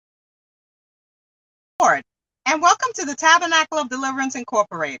Lord, and welcome to the Tabernacle of Deliverance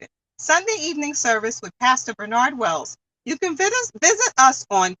Incorporated, Sunday evening service with Pastor Bernard Wells. You can visit us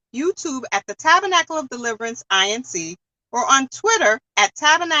on YouTube at the Tabernacle of Deliverance INC or on Twitter at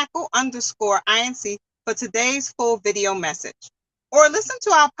Tabernacle_INC for today's full video message. Or listen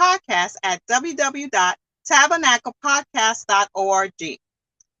to our podcast at www.tabernaclepodcast.org.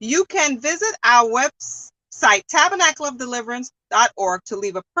 You can visit our website, tabernacleofdeliverance.org, to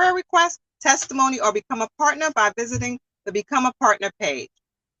leave a prayer request, testimony, or become a partner by visiting the Become a Partner page.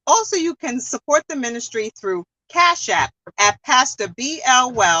 Also, you can support the ministry through Cash App at Pastor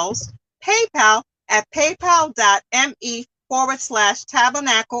B.L. Wells, PayPal at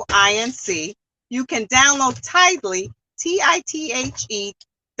paypal.me/tabernacleinc. You can download Tidely, TITHE.LY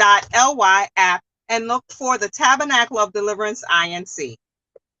app, and look for the Tabernacle of Deliverance INC.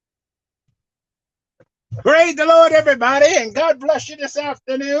 Praise the Lord, everybody, and God bless you this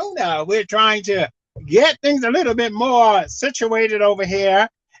afternoon. We're trying to get things a little bit more situated over here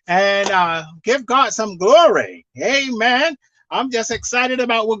and give God some glory. Amen. I'm just excited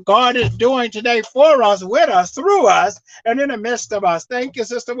about what God is doing today for us, with us, through us, and in the midst of us. Thank you,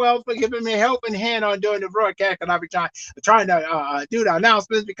 Sister Wells, for giving me a helping hand on doing the broadcast. And I'll be trying to do the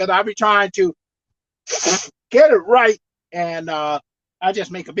announcements because I'll be trying to get it right, and I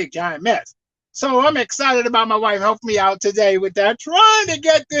just make a big giant mess. So I'm excited about my wife helping me out today with that, trying to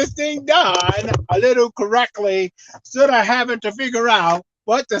get this thing done a little correctly instead of having to figure out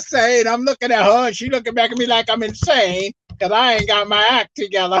what to say. And I'm looking at her and she looking back at me like I'm insane because I ain't got my act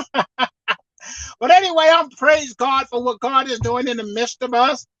together. But anyway, I'm praise God for what God is doing in the midst of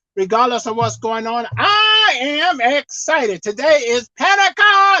us, regardless of what's going on. I am excited. Today is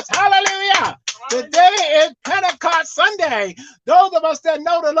Pentecost. Hallelujah. Today is Pentecost Sunday. Those of us that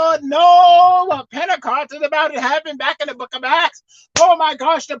know the Lord know what Pentecost is about. It happened back in the book of Acts. Oh my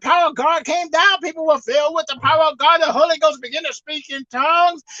gosh, the power of God came down. People were filled with the power of God. The Holy Ghost began to speak in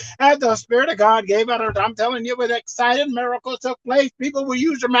tongues as the Spirit of God gave out. I'm telling you, with excited miracles took place. People were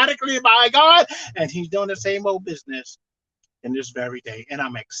used dramatically by God, and He's doing the same old business in this very day, and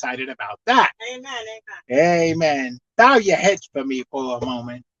I'm excited about that. Amen. Amen. Bow your heads for me for a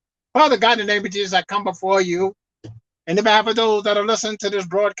moment. Father God, in the name of Jesus, I come before you in the behalf of those that are listening to this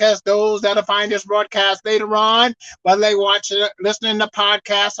broadcast, those that will find this broadcast later on, whether they watch it, listening to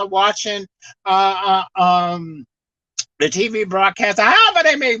podcasts or watching the TV broadcast, however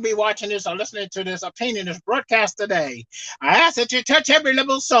they may be watching this or listening to this, obtaining this broadcast today. I ask that you touch every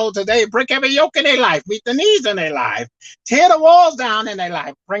little soul today, break every yoke in their life, meet the needs in their life, tear the walls down in their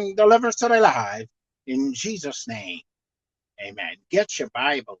life, bring deliverance to their lives. In Jesus' name, amen. Get your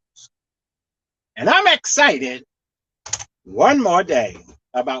Bibles. And I'm excited one more day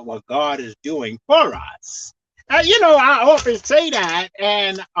about what God is doing for us. I often say that,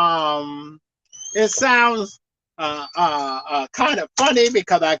 and it sounds kind of funny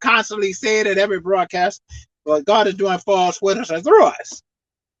because I constantly say it at every broadcast, what God is doing for us, with us, and through us.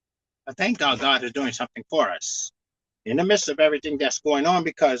 But thank God, God is doing something for us in the midst of everything that's going on,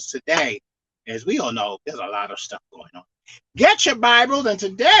 because today, as we all know, there's a lot of stuff going on. Get your Bibles, and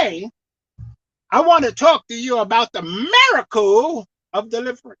today I want to talk to you about the miracle of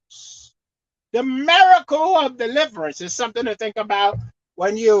deliverance. The miracle of deliverance is something to think about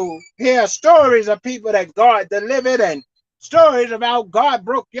when you hear stories of people that God delivered, and stories about God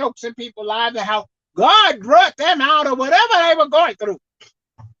broke yokes in people's lives and how God brought them out of whatever they were going through.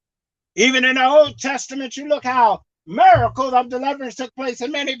 Even in the Old Testament, you look how miracles of deliverance took place in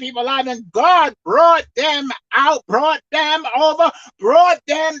many people's lives, and God brought them out, brought them over, brought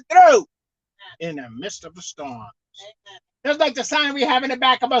them through in the midst of the storm. Just like the sign we have in the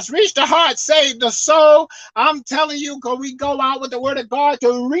back of us, reach the heart, save the soul. I'm telling you, we go out with the word of God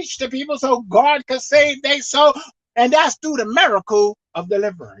to reach the people so God can save their soul. And that's through the miracle of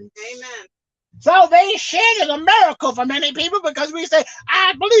deliverance. Amen. Salvation is a miracle for many people because we say,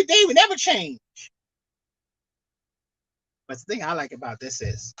 I believe they will never change. But the thing I like about this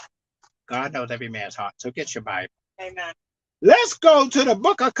is God knows every man's heart. So get your Bible. Amen. Let's go to the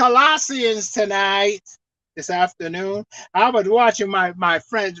book of Colossians tonight. This afternoon, I was watching my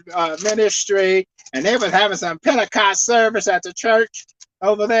friend's ministry, and they was having some Pentecost service at the church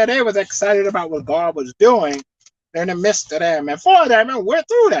over there. They was excited about what God was doing in the midst of them and for them, and we're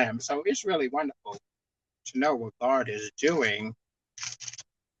through them. So it's really wonderful to know what God is doing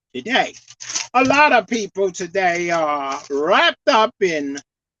today. A lot of people today are wrapped up in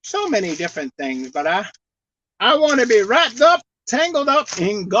so many different things, but I want to be wrapped up, tangled up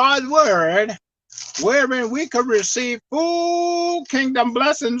in God's word, wherein we could receive full kingdom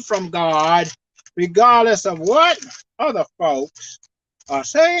blessings from God, regardless of what other folks are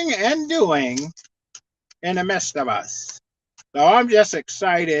saying and doing in the midst of us. So I'm just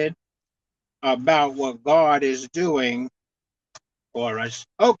excited about what God is doing for us.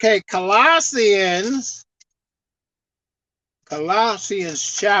 Okay, Colossians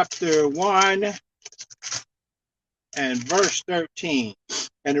chapter 1 and verse 13.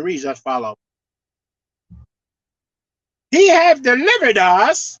 And it reads as follows. He hath delivered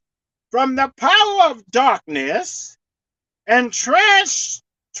us from the power of darkness and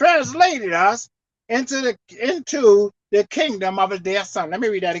translated us into the kingdom of his dear son. Let me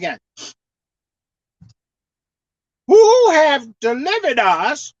read that again. Who have delivered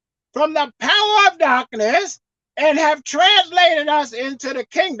us from the power of darkness and have translated us into the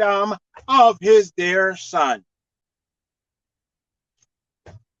kingdom of his dear son.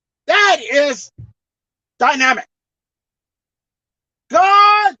 That is dynamic.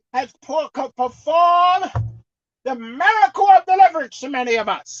 God has performed the miracle of deliverance to many of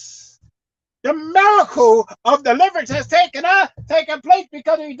us. The miracle of deliverance has taken place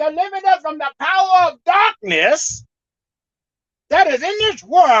because he delivered us from the power of darkness that is in this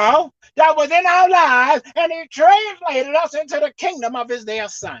world, that was in our lives, and he translated us into the kingdom of his dear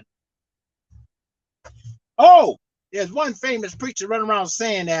son. Oh, there's one famous preacher running around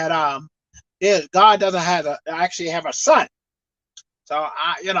saying that God doesn't actually have a son. So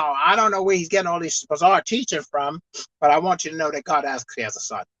I don't know where he's getting all this bizarre teaching from, but I want you to know that God actually has a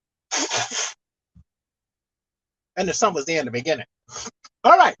son. And the son was there in the beginning.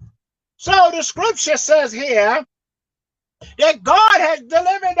 All right. So the scripture says here that God has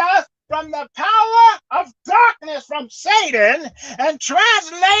delivered us from the power of darkness, from Satan, and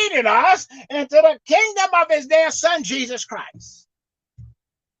translated us into the kingdom of his dear son, Jesus Christ.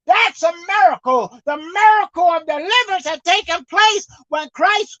 That's a miracle. The miracle of deliverance had taken place when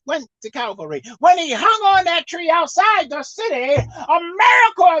Christ went to Calvary. When he hung on that tree outside the city, a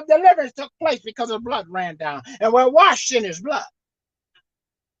miracle of deliverance took place because the blood ran down, and we're washed in his blood.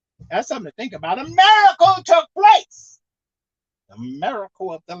 That's something to think about. A miracle took place. The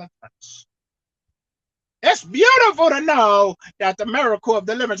miracle of deliverance. It's beautiful to know that the miracle of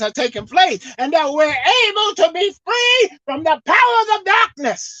deliverance has taken place and that we're able to be free from the powers of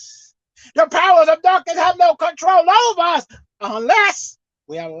darkness. The powers of darkness have no control over us unless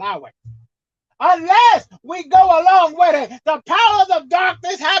we allow it. Unless we go along with it. The powers of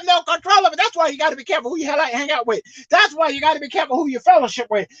darkness have no control of it. That's why you got to be careful who you hang out with. That's why you got to be careful who you fellowship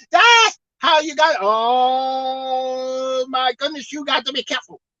with. That's how you got, oh my goodness, you got to be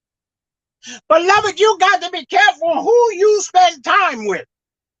careful. Beloved, you got to be careful who you spend time with.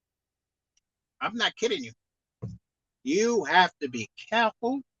 I'm not kidding you. You have to be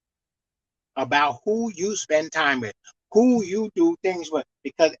careful about who you spend time with, who you do things with,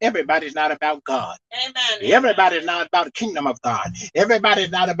 because everybody's not about God. Amen. Everybody's not about the kingdom of God. Everybody's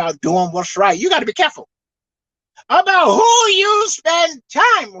not about doing what's right. You got to be careful about who you spend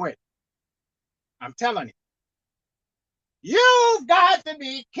time with. I'm telling you. You've got to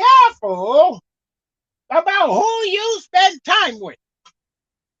be careful about who you spend time with.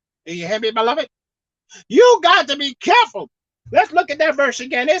 Do you hear me, beloved? You got to be careful. Let's look at that verse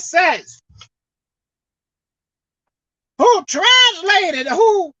again. It says, who delivered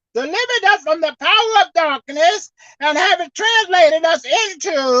us from the power of darkness and have translated us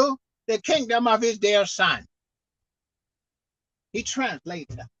into the kingdom of his dear son. He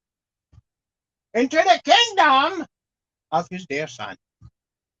translated us into the kingdom of his dear son.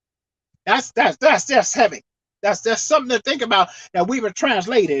 That's just heavy. That's something to think about, that we were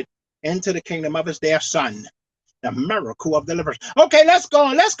translated into the kingdom of his dear son. The miracle of deliverance. Okay, let's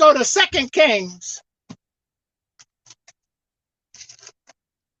go to 2 Kings.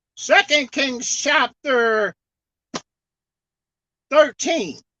 2 Kings chapter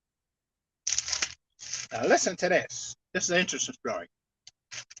 13. Now listen to this. This is an interesting story.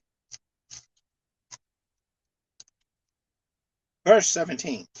 Verse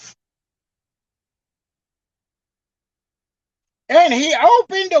 17. And he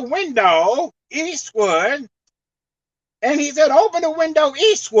opened the window eastward. And he said, open the window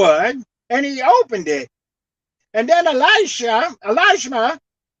eastward. And he opened it. And then Elijah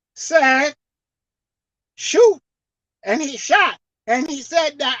said, shoot. And he shot. And he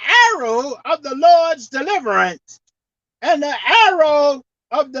said, the arrow of the Lord's deliverance, and the arrow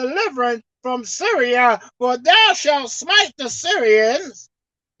of deliverance from Syria, for thou shalt smite the Syrians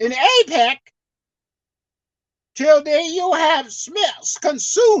in Aphek till you have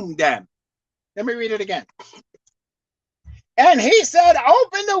consumed them. Let me read it again. And he said,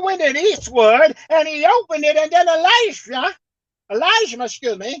 open the window eastward, and he opened it, and then Elijah,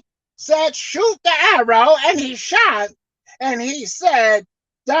 said, shoot the arrow, and he shot, and he said,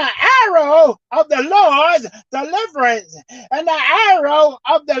 the arrow of the Lord's deliverance, and the arrow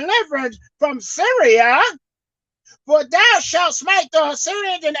of deliverance from Syria. For thou shalt smite the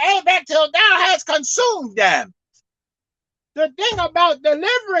Assyrians in Abek till thou hast consumed them. The thing about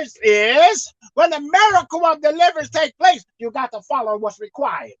deliverance is, when the miracle of deliverance takes place, you got to follow what's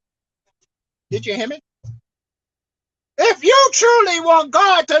required. Did you hear me? If you truly want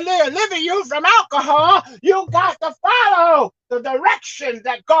God to deliver you from alcohol, you got to follow the direction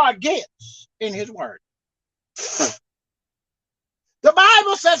that God gives in his word. The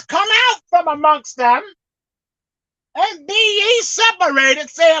Bible says, come out from amongst them and be ye separated,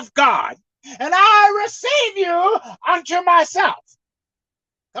 saith God, and I receive you unto myself.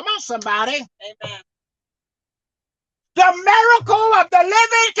 Come on, somebody. Amen. The miracle of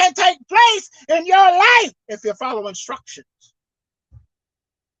deliverance can take place in your life if you follow instructions.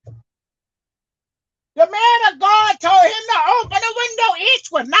 The man of God told him to open the window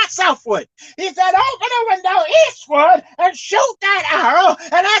eastward, not southward. He said, open the window eastward and shoot that arrow.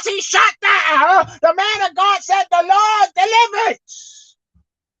 And as he shot that arrow, the man of God said, the Lord deliverance.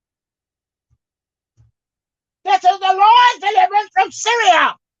 This is the Lord's deliverance from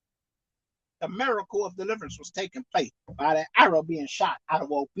Syria. The miracle of deliverance was taking place by the arrow being shot out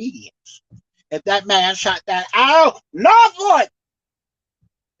of obedience. If that man shot that arrow northward,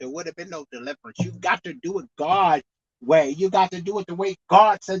 there would have been no deliverance. You got to do it God's way. You got to do it the way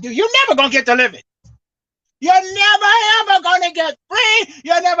God said do. You're never going to get delivered. You're never, ever going to get free.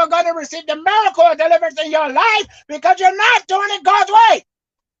 You're never going to receive the miracle of deliverance in your life because you're not doing it God's way.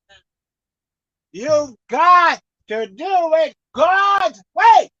 You've got to do it God's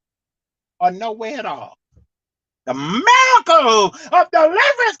way or no way at all. The miracle of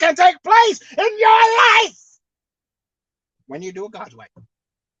deliverance can take place in your life when you do it God's way.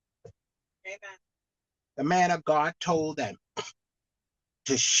 Amen. The man of God told them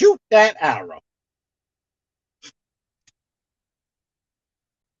to shoot that arrow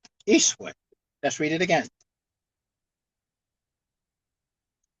eastward. Let's read it again.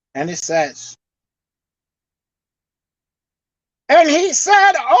 And it says, and he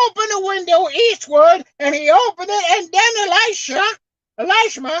said, open the window eastward, and he opened it, and then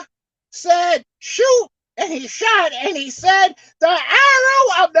Elisha said, shoot, and he shot, and he said, the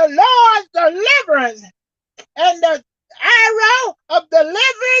arrow of the Lord's deliverance, and the arrow of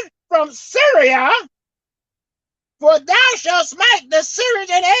deliverance from Syria, for thou shalt smite the Syrians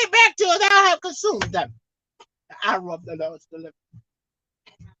in Abek till thou have consumed them. The arrow of the Lord's deliverance.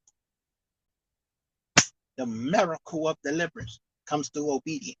 The miracle of deliverance comes through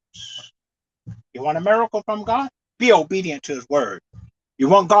obedience. You want a miracle from God? Be obedient to his word. You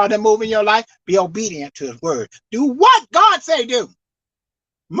want God to move in your life? Be obedient to his word. Do what God say do.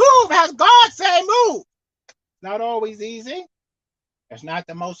 Move as God say move. Not always easy. It's not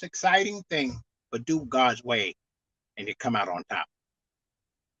the most exciting thing, but do God's way and you come out on top.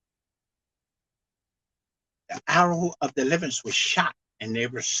 The arrow of deliverance was shot and they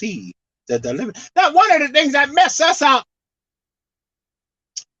received the deliverance. Now, one of the things that mess us up,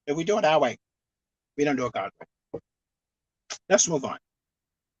 if we do it our way, we don't do it God's way. Let's move on.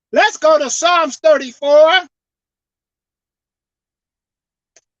 Let's go to Psalms 34.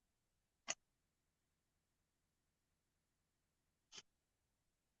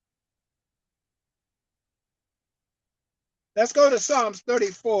 Let's go to Psalms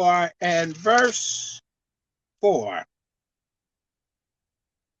 34 and verse 4.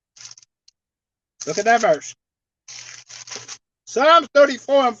 Look at that verse. Psalms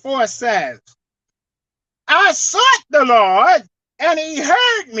 34 and 4 says, I sought the Lord, and he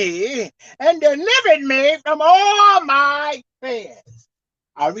heard me and delivered me from all my fears.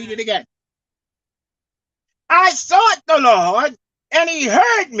 I'll read it again. I sought the Lord, and he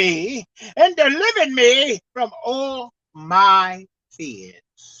heard me and delivered me from all my fears.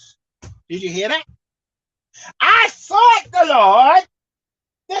 Did you hear that? I sought the Lord.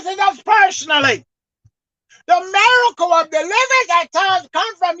 This is us personally. The miracle of deliverance at times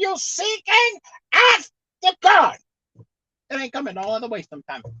comes from you seeking after God. It ain't coming no other way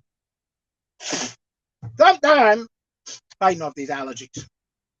sometimes. Sometimes, fighting off these allergies.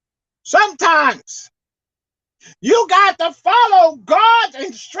 Sometimes you got to follow God's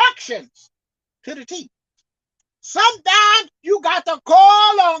instructions to the T. Sometimes you got to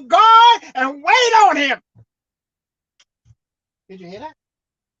call on God and wait on him. Did you hear that?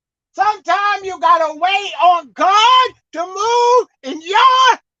 Sometimes you got to wait on God to move in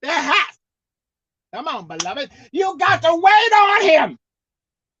your behalf. Come on, beloved. You got to wait on him.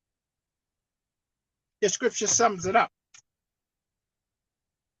 The scripture sums it up.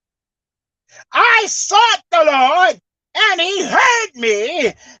 I sought the Lord, and he heard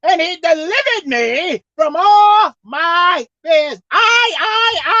me, and he delivered me from all my fears.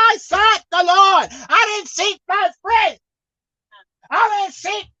 I sought the Lord. I didn't seek my friend. I didn't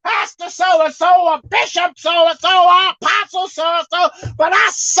seek Pastor so-and-so, or Bishop so-and-so, or Apostle so-and-so, but I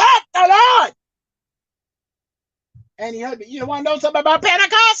sought the Lord. And he heard me. You want to know something about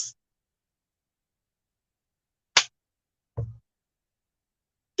Pentecost?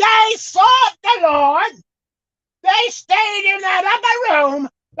 They sought the Lord. They stayed in that upper room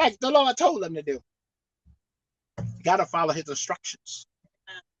like the Lord told them to do. You got to follow his instructions.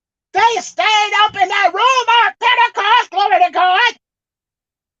 They stayed up in that room on Pentecost, glory to God.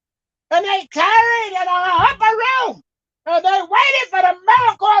 And they carried in an upper room. And they waited for the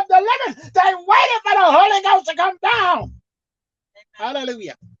miracle of deliverance. They waited for the Holy Ghost to come down.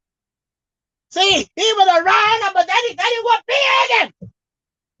 Hallelujah. See, he was around them, but then he said he would be in him.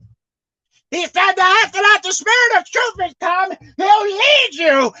 He said that after that the Spirit of truth is come, he'll lead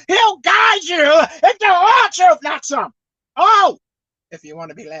you, he'll guide you into all truth, not some. Oh, if you want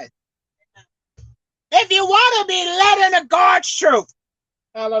to be led. If you want to be led into God's truth,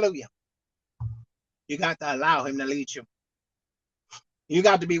 hallelujah, you got to allow him to lead you. You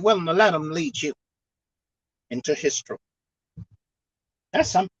got to be willing to let him lead you into his truth. That's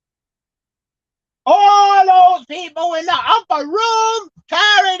something. All those people in the upper room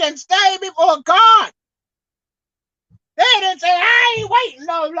carried and stayed before God. They didn't say, I ain't waiting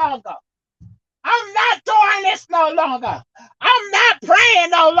no longer. I'm not doing this no longer. I'm not praying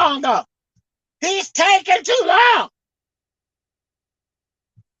no longer. He's taking too long.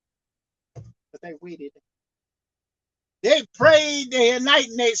 But they waited. They prayed day and night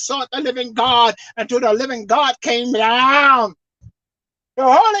and they sought the living God until the living God came down. The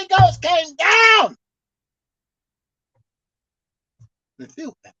Holy Ghost came down and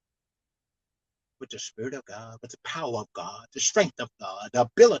filled them with the Spirit of God, with the power of God, the strength of God, the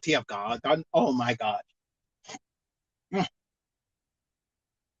ability of God. Oh my God.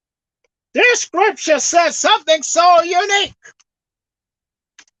 This scripture says something so unique.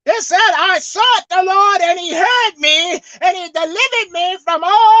 It said, I sought the Lord and he heard me and he delivered me from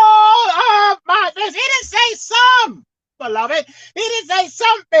all of my fears. He didn't say some, beloved. He didn't say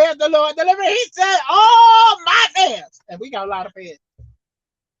some fears the Lord delivered. He said all my fears. And we got a lot of fears.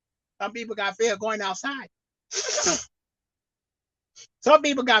 Some people got fear going outside. Some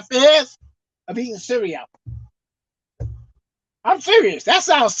people got fears of eating cereal. I'm serious. That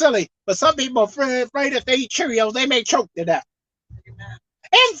sounds silly, but some people are afraid if they eat Cheerios, they may choke to death.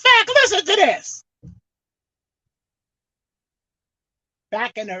 In fact, listen to this.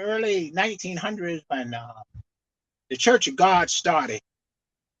 Back in the early 1900s, when the Church of God started,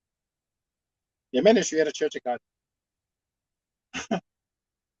 the ministry of the Church of God,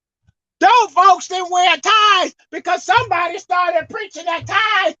 those folks didn't wear ties because somebody started preaching that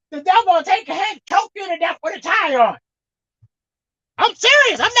tie. The devil will take your head, choke you to death with a tie on. I'm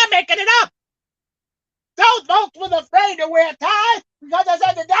serious. I'm not making it up. Those folks was afraid to wear ties because they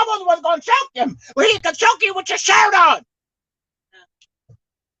said the devil was going to choke them. Well, he could choke you with your shirt on.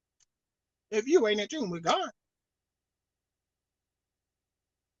 If you ain't in tune with God.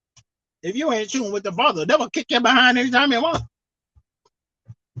 If you ain't in tune with the Father, the devil kick you behind anytime he wants.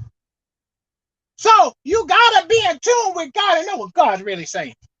 So you got to be in tune with God and know what God's really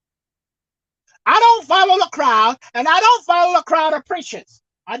saying. I don't follow the crowd, and I don't follow the crowd of preachers.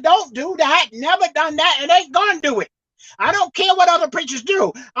 I don't do that, never done that, and ain't gonna do it. I don't care what other preachers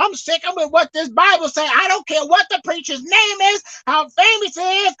do. I'm sick of what this Bible says. I don't care what the preacher's name is, how famous he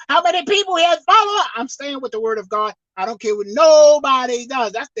is, how many people he has followed. I'm staying with the word of God. I don't care what nobody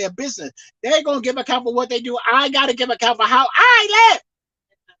does. That's their business. They're going to give account for what they do. I got to give account for how I live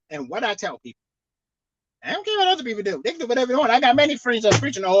and what I tell people. I don't care what other people do. They can do whatever they want. I got many friends that are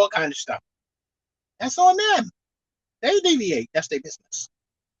preaching all kinds of stuff. That's on them. They deviate. That's their business.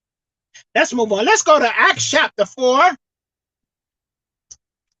 Let's move on. Let's go to Acts chapter 4.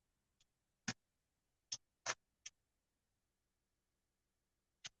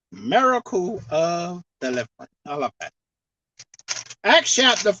 Miracle of deliverance. I love that. Acts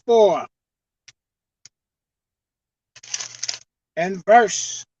chapter 4 and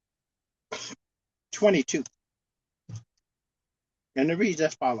verse 22. And the reads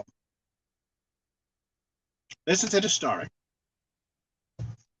as follows. Listen to the story.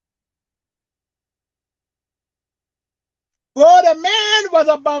 For the man was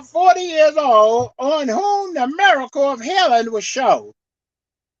about 40 years old, on whom the miracle of healing was shown.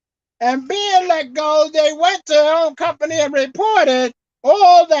 And being let go, they went to their own company and reported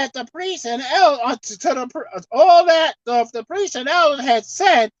all that the priest and elders all that the priest and elders had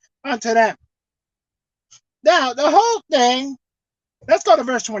said unto them. Now, the whole thing, let's go to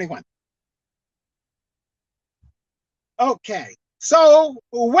verse 21. Okay. So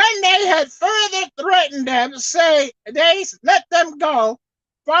when they had further threatened them, say they let them go,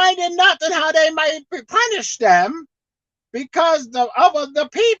 finding nothing how they might punish them, because of the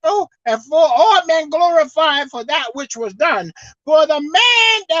people, and for all men glorified for that which was done. For the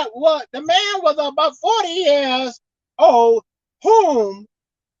man was about 40 years old, whom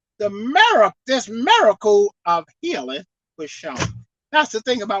this miracle of healing was shown. That's the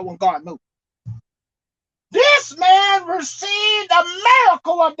thing about when God moves. This man received a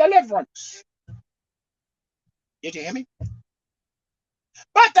miracle of deliverance. Did you hear me?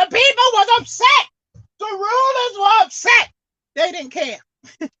 But the people was upset. The rulers were upset. They didn't care.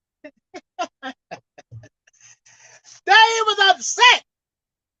 They was upset.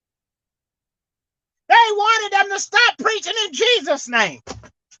 They wanted them to stop preaching in Jesus' name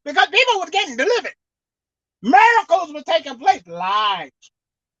because people were getting delivered. Miracles were taking place. Lives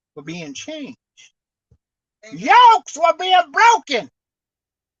were being changed. Yokes were being broken.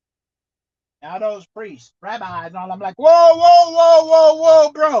 Now those priests, rabbis, and all, I'm like, whoa, whoa, whoa, whoa,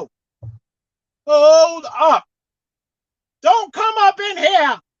 whoa, bro. Hold up. Don't come up in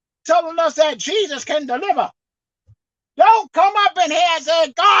here telling us that Jesus can deliver. Don't come up in here and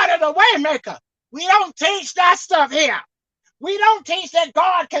say God is a way maker. We don't teach that stuff here. We don't teach that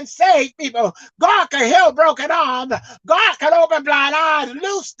God can save people. God can heal broken arms. God can open blind eyes,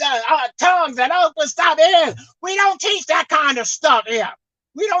 loose tongues, and open stop ears. We don't teach that kind of stuff here.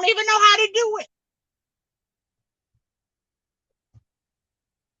 We don't even know how to do it.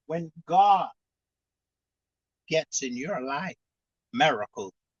 When God gets in your life,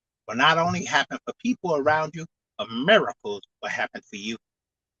 miracles will not only happen for people around you, but miracles will happen for you.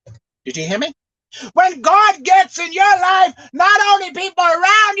 Did you hear me? When God gets in your life, not only people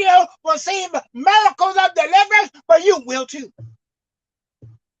around you will see miracles of deliverance, but you will too.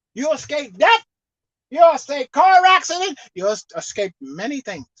 You'll escape death. You'll escape car accident. You'll escape many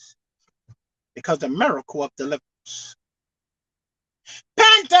things because the miracle of deliverance.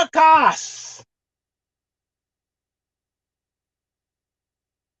 Pentecost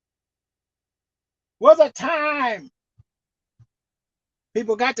was a time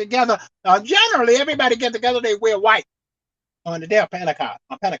people got together. Generally, everybody get together, they wear white on the day of Pentecost,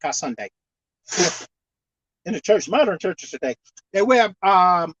 on Pentecost Sunday. In the church, modern churches today, they wear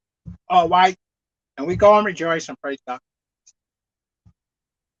white, and we go and rejoice and praise God.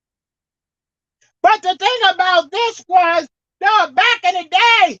 But the thing about this was, back in the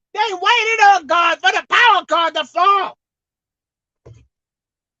day, they waited on God for the power of God to fall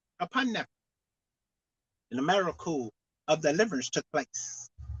upon them. And the miracle of deliverance took place.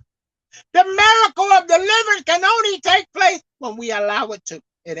 The miracle of deliverance can only take place when we allow it to.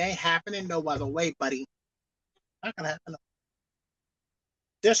 It ain't happening no other way, buddy. Not gonna happen.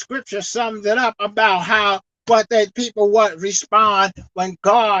 This scripture sums it up about how what they people would respond when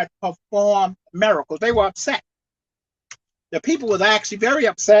God performed miracles. They were upset. The people was actually very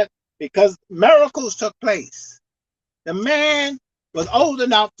upset because miracles took place. The man was old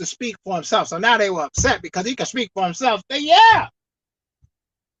enough to speak for himself. So now they were upset because he could speak for himself. Say, yeah,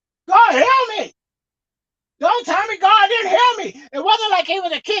 God heal me. Don't tell me God didn't heal me. It wasn't like he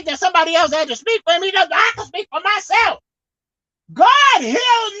was a kid that somebody else had to speak for him. I could speak for myself. God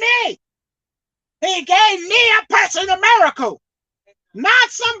healed me. He gave me a personal miracle, not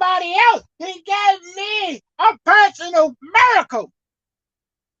somebody else. He gave me a personal miracle.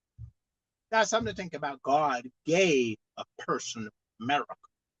 That's something to think about. God gave a personal miracle.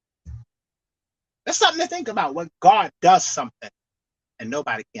 That's something to think about when God does something and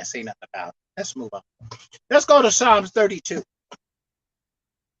nobody can say nothing about it. Let's move on. Let's go to Psalms 32.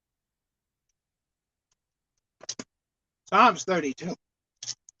 Psalms 32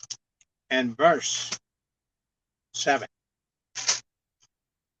 and verse 7.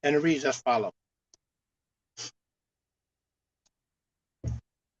 And it reads as follows.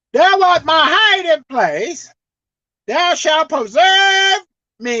 Thou art my hiding place. Thou shalt preserve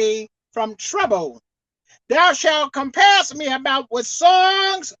me from trouble. Thou shalt compass me about with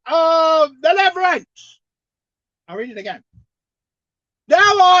songs of deliverance. I'll read it again.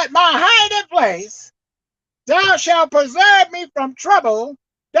 Thou art my hiding place. Thou shalt preserve me from trouble.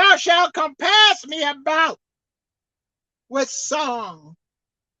 Thou shalt compass me about with song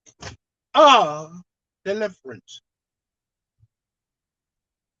of deliverance.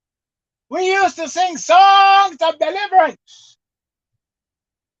 We used to sing songs of deliverance.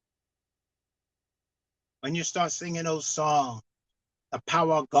 When you start singing those songs, the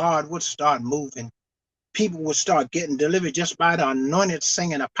power of God would start moving. people would start getting delivered just by the anointed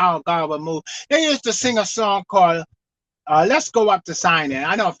singing. The power of God would move. They used to sing a song called Let's Go Up to Zion.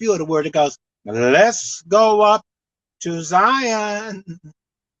 I know a few of the words. It goes, let's go up to Zion.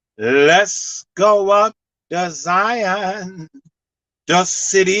 Let's go up to Zion, the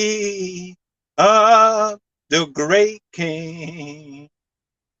city of the great King.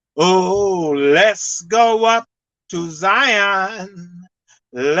 Oh, let's go up to Zion.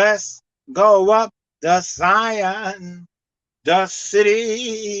 Let's go up to Zion, the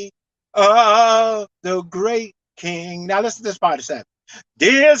city of the great King. Now listen to this part. It says,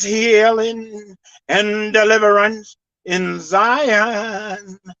 there's healing and deliverance in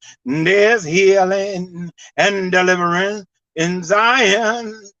Zion. There's healing and deliverance in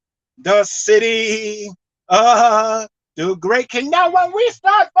Zion, the city of the great King. Now, when we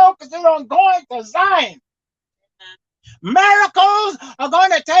start focusing on going to Zion, miracles are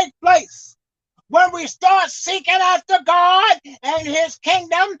going to take place. When we start seeking after God and his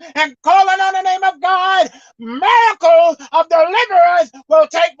kingdom and calling on the name of God, miracles of deliverance will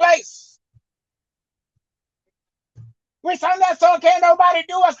take place. We sung that song, can't nobody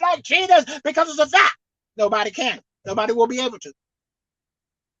do us like Jesus, because it's a fact. Nobody can. Nobody will be able to.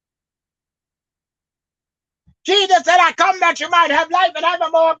 Jesus said, I come that you might have life and have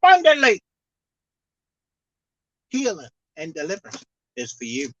it more abundantly. Healing and deliverance is for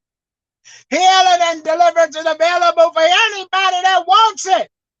you. Healing and deliverance is available for anybody that wants it.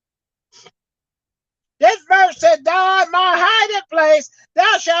 This verse said, thou art my hiding place.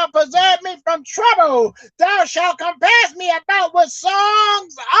 Thou shalt preserve me from trouble. Thou shalt compass me about with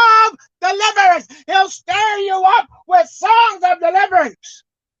songs of deliverance. He'll stir you up with songs of deliverance.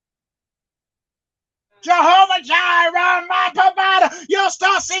 Jehovah Jireh, my provider. You'll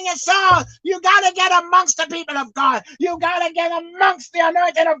start singing songs. You got to get amongst the people of God. You got to get amongst the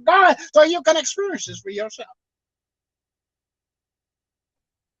anointing of God so you can experience this for yourself.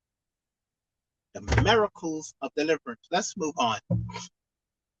 The miracles of deliverance. Let's move on.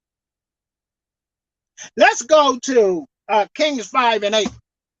 Let's go to Kings 5 and 8.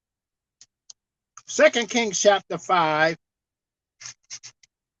 2 Kings chapter 5.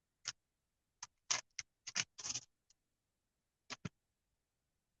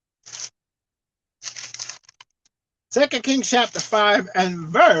 Second Kings chapter 5 and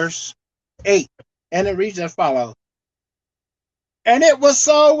verse 8. And it reads as follows. And it was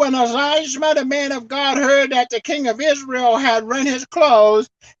so when Elijah, the man of God, heard that the king of Israel had rent his clothes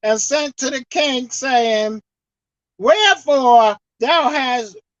and sent to the king, saying, wherefore thou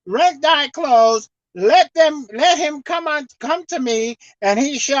hast rent thy clothes, let him come to me, and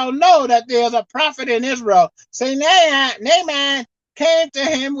he shall know that there is a prophet in Israel. Say, Naaman came to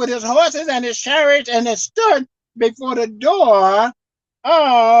him with his horses and his chariots, and it stood before the door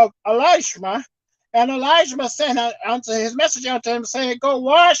of Elisha. And Elijah sent unto his messenger unto him, saying, go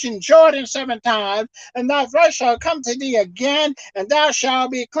wash in Jordan 7 times, and thy flesh shall come to thee again, and thou shalt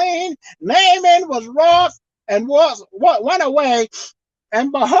be clean. Naaman was wroth and went away,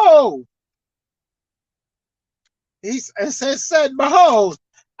 and behold, he said, behold,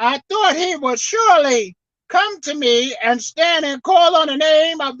 I thought he would surely come to me and stand and call on the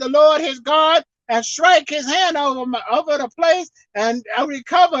name of the Lord his God, and strike his hand over the place, and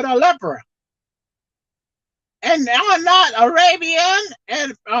recover the leper. And are not Arabian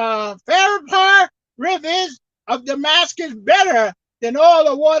and Pharpar rivers of Damascus better than all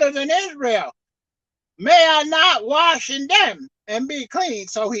the waters in Israel? May I not wash in them and be clean?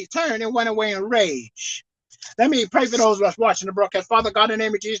 So he turned and went away in rage. Let me pray for those that's watching the broadcast. Father God, in the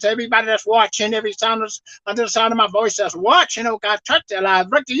name of Jesus, everybody that's watching, every sound under the sound of my voice that's watching, oh God, touch their lives,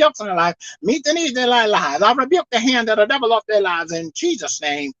 break the yokes in their life, meet the needs of their lives. I rebuke the hand of the devil off their lives in Jesus'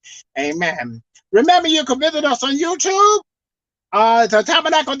 name. Amen. Remember, you can visit us on YouTube, the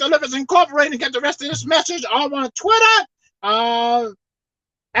Tabernacle Deliverance Incorporated, and get the rest of this message all on Twitter, at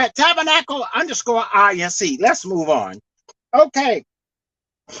Tabernacle_INC. Let's move on. Okay.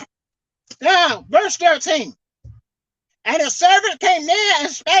 Now, verse 13. And his servant came near and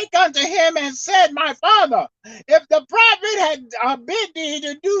spake unto him and said, my father, if the prophet had bid thee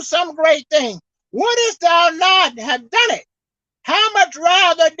to do some great thing, wouldest thou not have done it? How much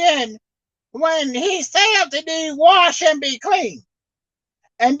rather then, when he saith to thee, wash and be clean?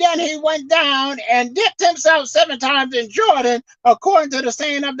 And then he went down and dipped himself 7 times in Jordan, according to the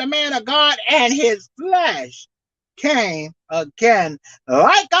saying of the man of God, and his flesh came again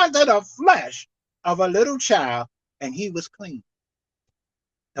like unto the flesh of a little child, and he was clean.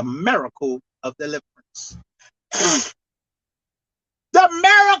 The miracle of deliverance. The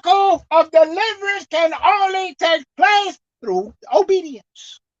miracle of deliverance can only take place through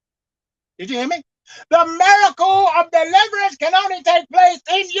obedience. Did you hear me? The miracle of deliverance can only take place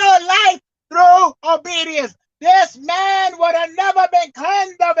in your life through obedience. This man would have never been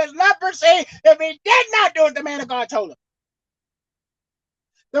cleansed of his leprosy if he did not do what the man of God told him.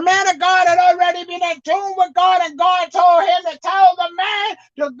 The man of God had already been in tune with God, and God told him to tell the man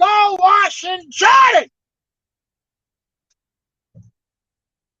to go wash in Jordan.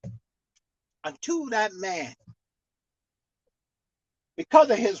 Unto that man, because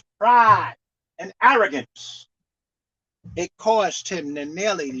of his pride and arrogance, it caused him to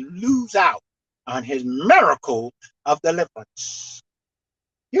nearly lose out on his miracle of deliverance.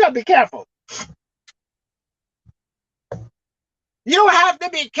 You gotta be careful. You have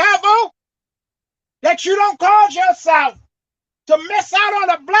to be careful that you don't cause yourself to miss out on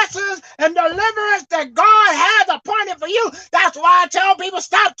the blessings and deliverance that God has appointed for you. That's why I tell people,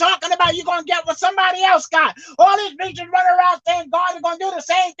 stop talking about you're going to get what somebody else got. All these preachers running around saying God is going to do the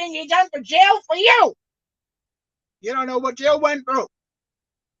same thing he done for jail for you. You don't know what Jill went through.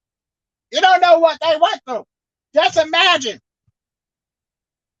 You don't know what they went through. Just imagine.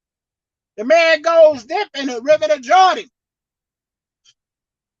 The man goes dip in the river of Jordan.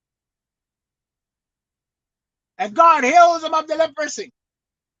 And God heals him of the leprosy.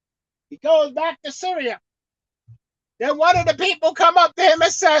 He goes back to Syria. Then one of the people come up to him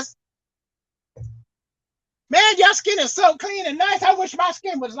and says, man, your skin is so clean and nice. I wish my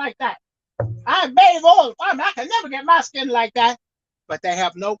skin was like that. I bathe all the time. I can never get my skin like that. But they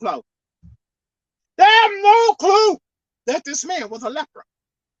have no clue. They have no clue that this man was a leper.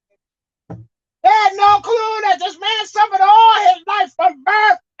 They had no clue that this man suffered all his life from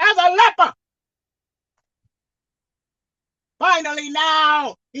birth as a leper. Finally,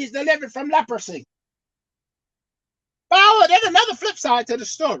 now he's delivered from leprosy. But there's another flip side to the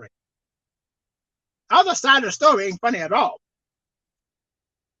story. Other side of the story ain't funny at all.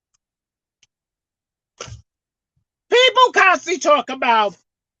 People constantly talk about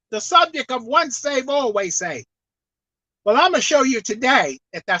the subject of once saved, always saved. Well, I'm going to show you today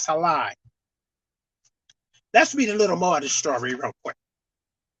that that's a lie. Let's read a little more of the story real quick.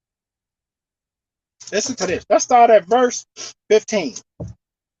 Listen to this. Let's start at verse 15.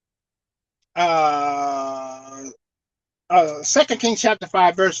 2 Kings chapter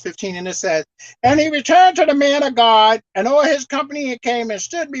 5, verse 15, and it says, and he returned to the man of God, and all his company came and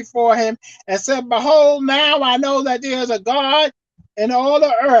stood before him, and said, behold, now I know that there is a God in all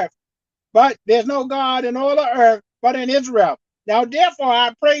the earth, but there's no God in all the earth, but in Israel. Now therefore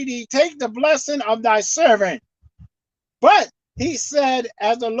I pray thee, take the blessing of thy servant. But he said,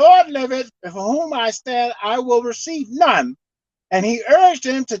 as the Lord liveth, for whom I stand, I will receive none. And he urged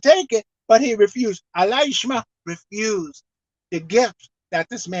him to take it, but he refused. Elisha refused the gift that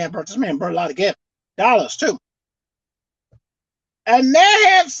this man brought. This man brought a lot of gifts, dollars too. And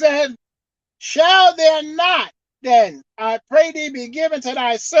Nahum said, shall there not then, I pray thee, be given to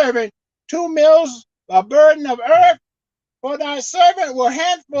thy servant 2 meals, a burden of earth? For thy servant will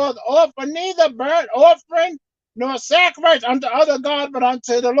henceforth offer neither burnt offering nor sacrifice unto other gods, but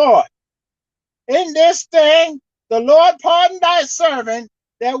unto the Lord. In this thing, the Lord pardon thy servant,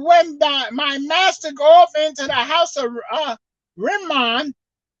 that when my master goeth into the house of Rimmon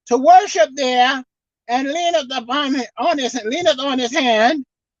to worship there, and leaneth on his hand,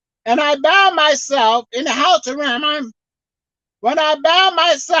 and I bow myself in the house of Rimmon. When I bow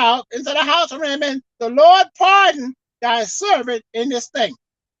myself into the house of Rimmon, the Lord pardon thy servant in this thing.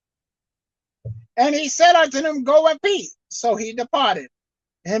 And he said unto them, go in peace. So he departed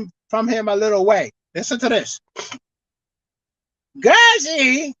from him a little way. Listen to this.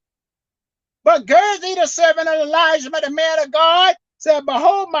 Gehazi, the servant of Elijah, the man of God, said,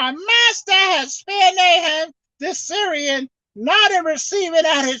 behold, my master has spared Nahum this Syrian, not in receiving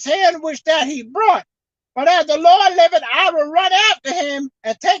at his hand which that he brought. But as the Lord liveth, I will run after him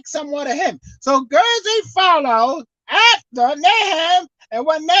and take somewhat of him. So Gehazi followed after Nahum, and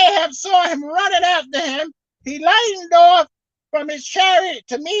when Nahum saw him running after him, he lightened off from his chariot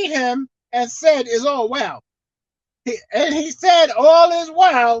to meet him and said, is all well? And he said, all is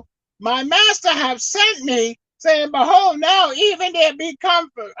well. My master hath sent me, saying, behold, now even there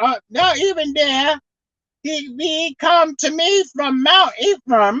he be come to me from Mount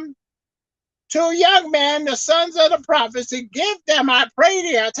Ephraim 2 young men, the sons of the prophets, to give them, I pray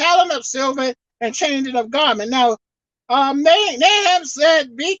thee, a talent of silver and change of garment. Now, Nahum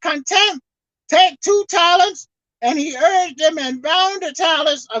said, be content, take 2 talents, and he urged them and bound the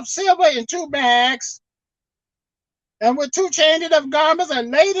talents of silver in 2 bags, and with 2 changes of garments,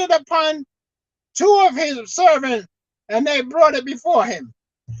 and laid it upon 2 of his servants, and they brought it before him.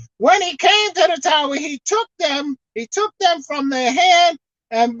 When he came to the tower, he took them from their hand,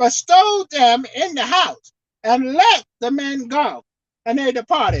 and bestowed them in the house, and let the men go. And they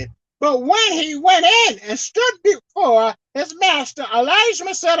departed. But when he went in and stood before his master,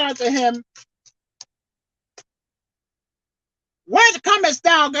 Elijah said unto him, Whence comest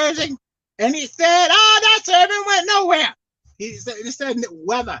thou, Gehazi? And he said, Oh, that servant went nowhere. He said,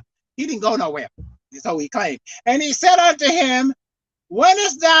 Whether. He didn't go nowhere. So he claimed. And he said unto him,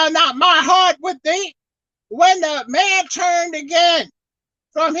 Winnest thou not my heart with thee? When the man turned again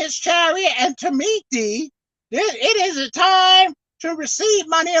from his chariot and to meet thee, it is a time to receive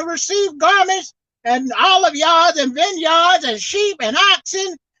money and receive garments and olive yards and vineyards and sheep and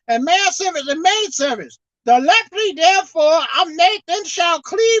oxen and manservants and maidservants. The leprosy therefore of Nathan shall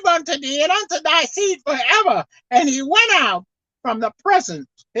cleave unto thee and unto thy seed forever. And he went out from the presence,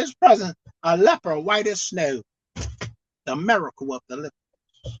 his presence, a leper white as snow. The miracle of the leper.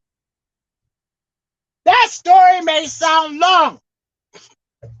 That story may sound long,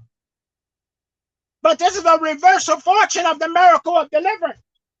 but this is a reversal fortune of the miracle of deliverance.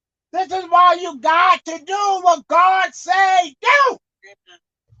 This is why you got to do what God say do.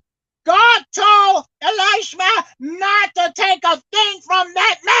 God told Elisha not to take a thing from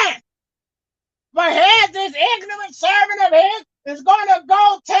that man. But here's this ignorant servant of his is going to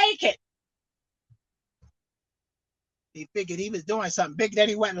go take it. He figured he was doing something big. Then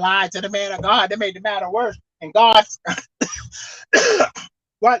he went and lied to the man of God. That made the matter worse. And God,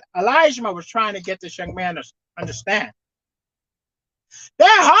 what Elijah was trying to get this young man to understand. Their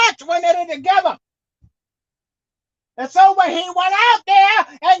hearts went in it together. And so when he went out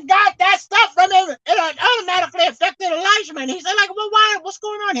there and got that stuff from him, it automatically affected Elijah. And he said, like, well, why? What's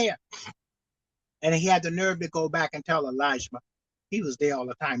going on here? And he had the nerve to go back and tell Elijah. He was there all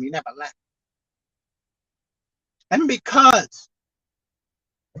the time. He never left. And because,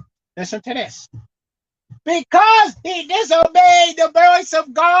 listen to this, because he disobeyed the voice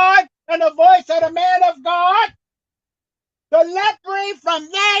of God and the voice of the man of God, the leprosy from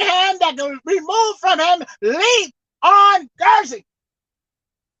Nahum that was removed from him leaped on Gehazi.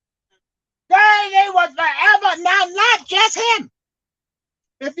 Gehazi was forever, now not just him.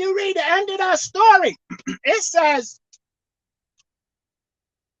 If you read the end of that story, it says,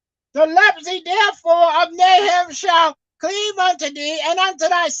 the leprosy therefore of Nahum shall cleave unto thee and unto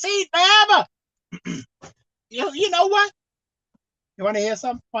thy seed forever. You know what? You want to hear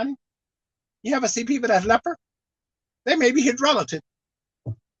something funny? You ever see people that's leper? They may be his relative.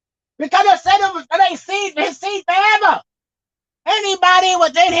 Because it said it was they seed, his seed forever. Anybody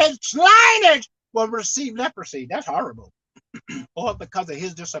within his lineage will receive leprosy. That's horrible. All because of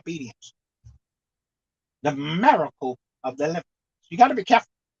his disobedience. The miracle of the leper. You got to be careful.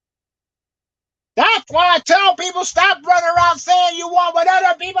 That's why I tell people, stop running around saying you want what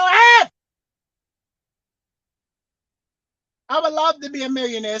other people have. I would love to be a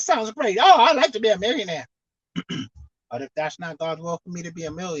millionaire. It sounds great. Oh, I'd like to be a millionaire. But if that's not God's will for me to be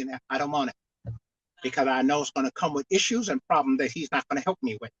a millionaire, I don't want it. Because I know it's going to come with issues and problems that he's not going to help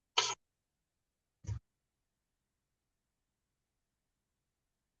me with.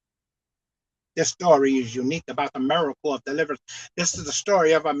 This story is unique about the miracle of deliverance. This is the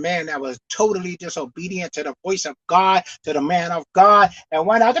story of a man that was totally disobedient to the voice of God, to the man of God. And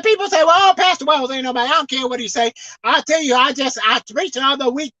when other people say, well, oh, Pastor Wells ain't nobody, I don't care what he say. I tell you, I preached the other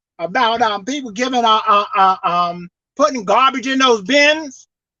week about people giving putting garbage in those bins.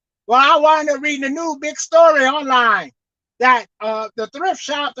 Well, I wound up reading a new big story online that the thrift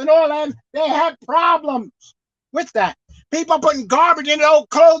shops and all that, they have problems with that. People putting garbage in old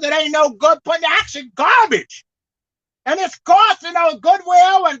clothes that ain't no good, putting actually garbage. And it's costing those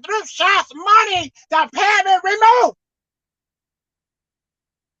Goodwill and thrift shops money to have it removed.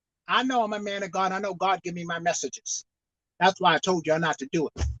 I know I'm a man of God. I know God give me my messages. That's why I told you not to do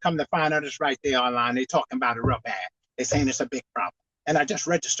it. Come to find out it's right there online. They're talking about it real bad. They're saying it's a big problem. And I just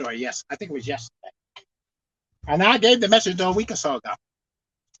read the story, yes. I think it was yesterday. And I gave the message a week or so ago.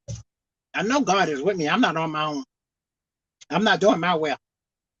 I know God is with me. I'm not on my own. I'm not doing my will.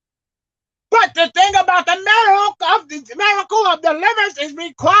 But the thing about the miracle of deliverance is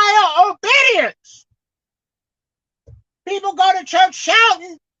require obedience. People go to church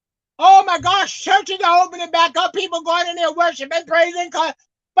shouting, oh my gosh, churches are opening back up. People going in there worshiping, praising God,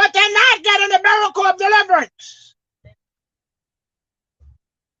 but they're not getting the miracle of deliverance.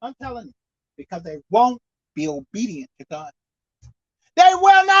 I'm telling you, because they won't be obedient to God. They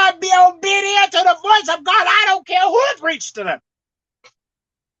will not be obedient to the voice of God. I don't care who preached to them.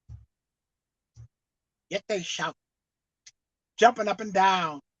 Yet they shout, jumping up and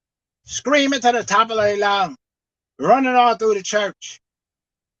down, screaming to the top of their lungs, running all through the church.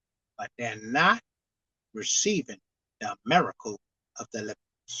 But they're not receiving the miracle of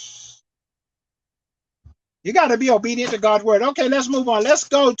deliverance. You got to be obedient to God's word. Okay, let's move on. Let's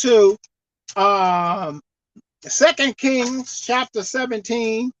go to 2 Kings chapter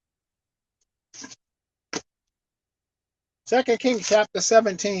 17. 2 Kings chapter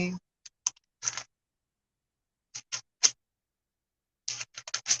 17.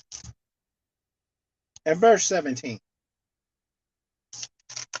 And verse 17.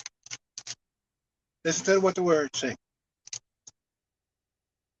 Listen to what the words say.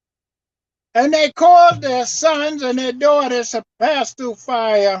 And they caused their sons and their daughters to pass through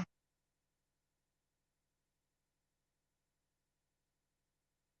fire.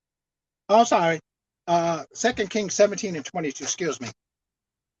 Oh, sorry. 2 Kings 17 and 22, excuse me.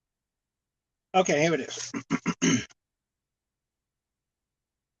 Okay, here it is.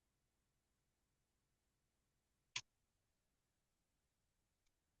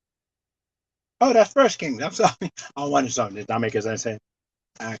 Oh, that's First Kings. I'm sorry. I wanted something. Did not make as I said.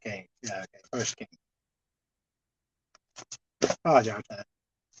 Okay, yeah, okay. First King. Apologize for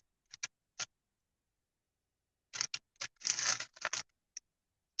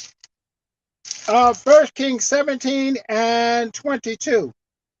that. 1 Kings 17 and 22.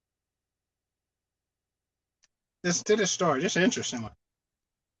 Listen to this story. This is an interesting one.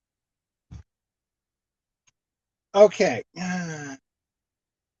 Okay.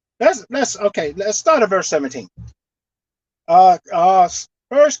 Let's start at verse 17. 1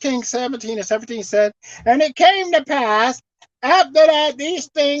 Kings 17 and 17 said, and it came to pass after that these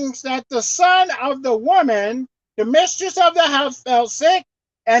things that the son of the woman, the mistress of the house, fell sick,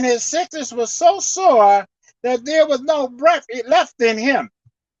 and his sickness was so sore that there was no breath left in him.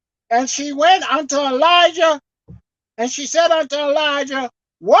 And she went unto Elijah, and she said unto Elijah,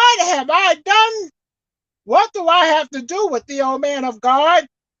 what have I done? What do I have to do with thee, O man of God?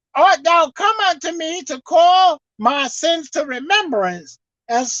 Art thou come unto me to call my sins to remembrance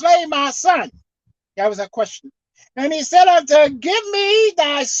and slay my son? That was a question. And he said unto her, give me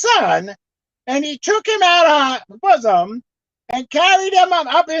thy son. And he took him out of her bosom and carried him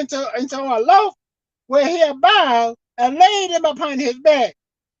up into a loft where he abode and laid him upon his bed.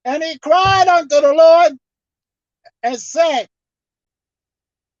 And he cried unto the Lord and said,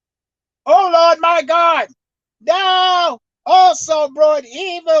 O Lord my God, thou also brought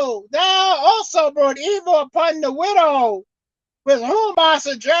evil upon the widow with whom I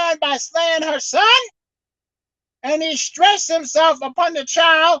sojourned by slaying her son. And he stretched himself upon the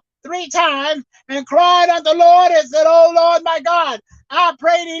child 3 times and cried unto the Lord and said, O Lord my God, I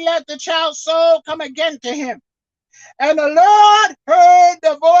pray thee, let the child's soul come again to him. And the Lord heard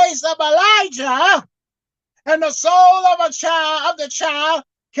the voice of Elijah, and the soul of the child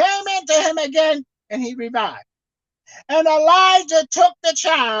came into him again, and he revived. And Elijah took the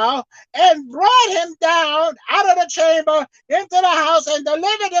child and brought him down out of the chamber into the house and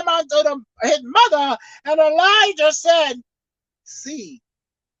delivered him unto his mother. And Elijah said, see,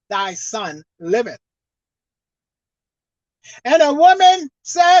 thy son liveth. And a woman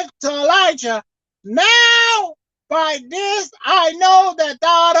said to Elijah, now by this I know that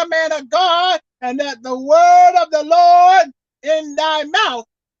thou art a man of God, and that the word of the Lord in thy mouth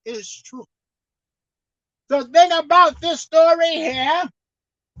is true. The thing about this story here,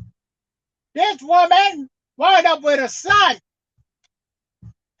 this woman wound up with a son.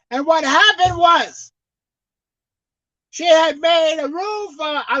 And what happened was, she had made a room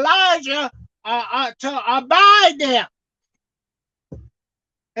for Elijah to abide there.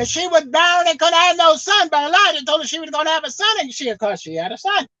 And she was barren and couldn't have no son, but Elijah told her she was going to have a son, and she had a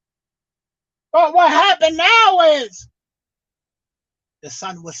son. But what happened now is, the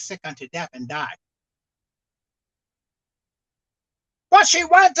son was sick unto death and died. But she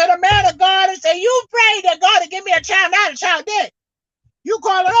went to the man of God and said, you prayed that God to give me a child, now the child did. You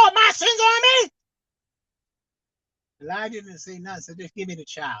calling all my sins on me? Elijah didn't say nothing, said, just give me the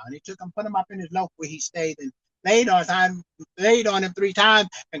child. And he took him, put him up in his loft where he stayed, and laid on him 3 times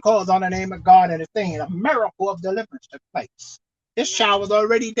and called on the name of God, and a miracle of deliverance took place. This child was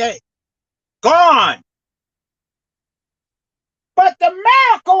already dead, gone. But the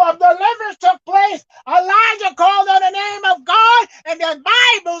miracle of deliverance took place. Elijah called on the name of God, and the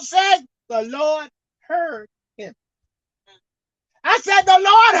Bible said the Lord heard him. I said the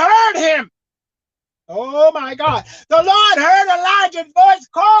Lord heard him. Oh my God. The Lord heard Elijah's voice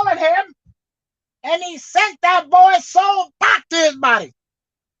calling him, and he sent that boy's soul back to his body.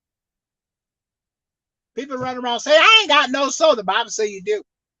 People run around saying, I ain't got no soul. The Bible says you do.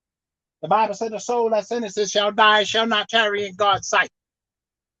 The Bible said the soul that sinneth shall die, shall not tarry in God's sight.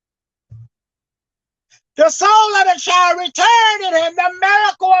 The soul of the child returned to him. The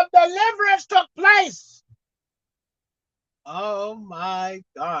miracle of deliverance took place. Oh my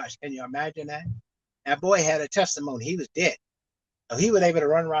gosh, can you imagine that? That boy had a testimony. He was dead. So he was able to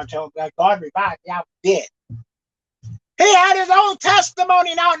run around telling God revived me. I was dead. He had his own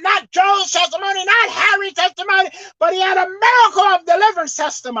testimony now, not Joel's testimony, not Harry's testimony, but he had a miracle of deliverance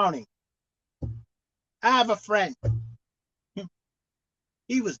testimony. I have a friend.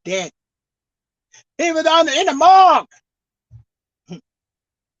 He was dead. He was in the morgue.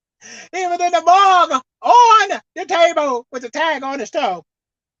 He was in the morgue on the table with the tag on his toe.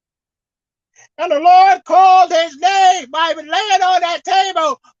 And the Lord called his name by laying on that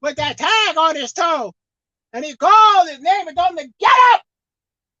table with that tag on his toe. And he called his name and told him to get up.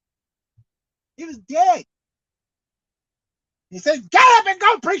 He was dead. He said, get up and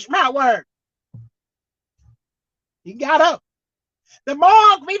go preach my word. He got up. The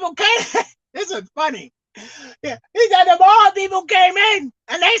morgue people came. This is funny. Yeah. He said the morgue people came in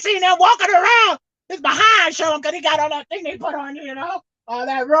and they seen him walking around. His behind showing because he got all that thing they put on you, you know, all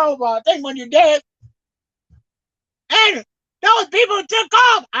that robe or thing when you're dead. And those people took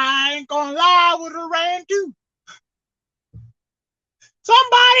off. I ain't gonna lie, I would have ran too.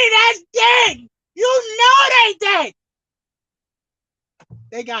 Somebody that's dead. You know they dead.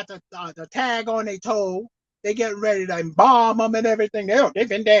 They got the tag on their toe. They getting ready to embalm them and everything. They've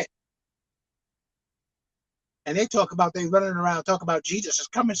been dead. And they talk about they running around, talk about Jesus is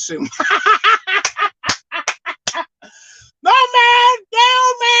coming soon. No man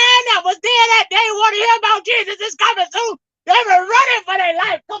that was there that day want to hear about Jesus is coming soon. They were running for their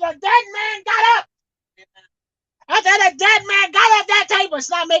life because a dead man got up. I said a dead man got up that table. It's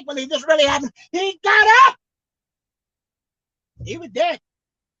not make believe. This really happened. He got up. He was dead.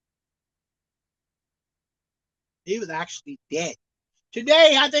 He was actually dead.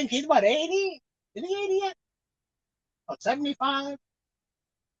 Today, I think he's what, 80? Is he 80 yet? Or 75?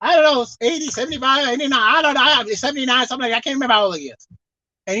 I don't know, 80, 75, 89. I don't know. 79, something like that. I can't remember how old he is.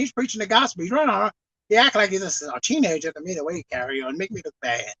 And he's preaching the gospel. He's running around. He act like he's a teenager to me the way he carry on, make me look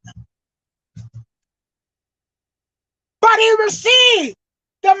bad. But he received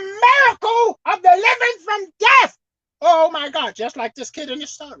the miracle of deliverance from death. Oh my God, just like this kid in the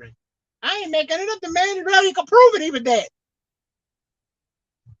story. I ain't making it up. The man really could prove it. He was dead.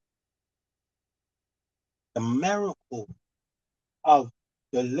 The miracle of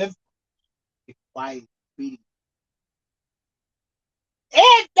deliverance requires obedience.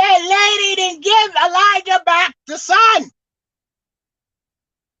 If that lady didn't give Elijah back the son,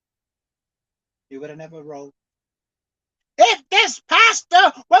 he would have never rose. If this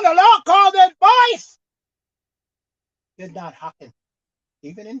pastor, when the Lord called his voice, did not hearken,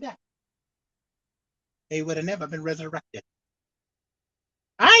 even in death, he would have never been resurrected.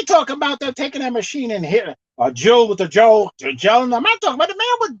 I ain't talking about them taking that machine in here, or Joe with the Joe. I'm not talking about the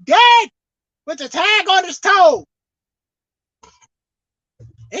man was dead with the tag on his toe.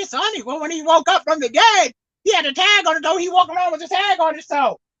 It's funny, well, when he woke up from the dead, he had a tag on his toe. He walked around with a tag on his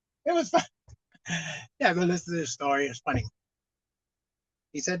toe. It was fun. Yeah, but listen to this story. It's funny.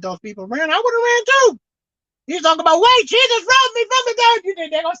 He said those people ran. I would have ran too. He's talking about, wait, Jesus rose me from the dead. You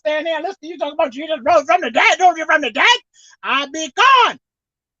think they're going to stand there and listen to you talking about Jesus rose from the dead? Don't you from the dead? I'll be gone.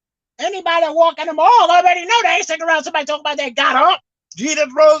 Anybody that walk in the mall already know they ain't sitting around somebody talking about they got up. Jesus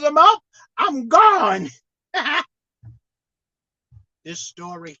rose them up. I'm gone. This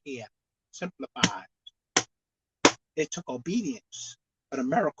story here simplifies. It took obedience for the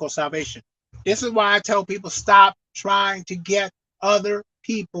miracle of salvation. This is why I tell people stop trying to get other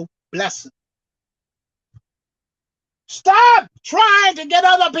people blessings. Stop trying to get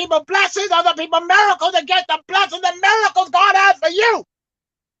other people blessings, other people miracles, to get the blessings and miracles God has for you.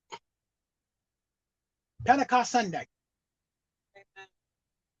 Pentecost Sunday. Amen.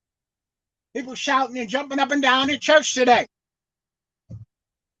 People shouting and jumping up and down in church today.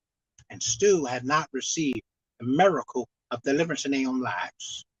 And still have not received the miracle of deliverance in their own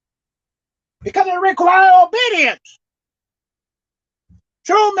lives. Because it requires obedience.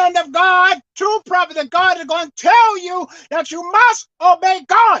 True men of God, true prophets of God are going to tell you that you must obey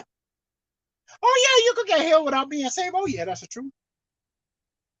God. Oh yeah, you could get healed without being saved. Oh yeah, that's the truth.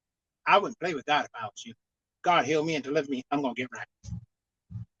 I wouldn't play with God if I was you. God heal me and deliver me. I'm going to get right.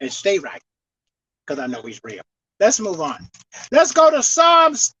 And stay right. Because I know he's real. Let's move on. Let's go to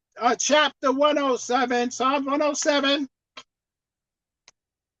Psalms chapter 107. Psalms 107.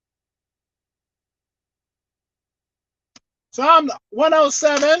 Psalm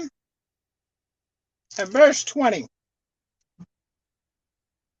 107 and verse 20.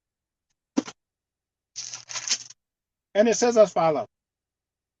 And it says as follows.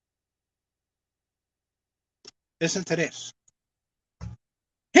 Listen to this.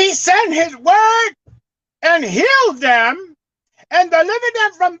 He sent his word and healed them and delivered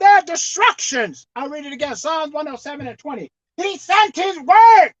them from their destructions. I'll read it again. Psalms 107 and 20. He sent his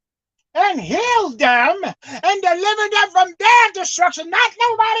word and healed them and delivered them from their destruction, not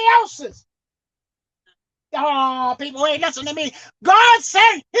nobody else's. Oh, people ain't listening to me. God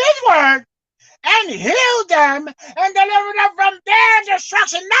sent his word and healed them and delivered them from their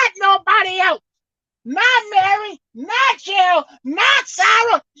destruction, not nobody else. Not Mary, not Jill, not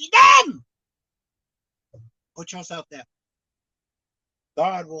Sarah, them. Put yourself there.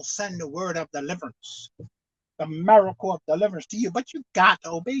 God will send the word of deliverance, the miracle of deliverance to you, but you got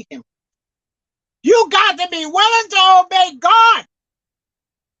to obey him. You got to be willing to obey God.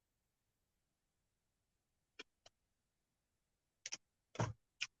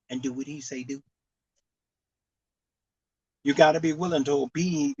 And do what he say do. You got to be willing to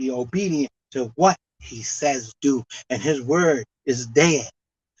be obedient to what he says do. And his word is dead.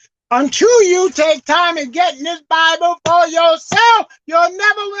 Until you take time and get in this Bible for yourself, you'll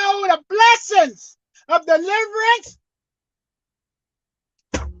never know the blessings of deliverance.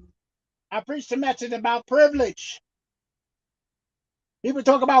 I preached a message about privilege. People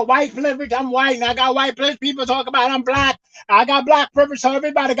talk about white privilege. I'm white and I got white privilege. People talk about I'm black. I got black privilege. So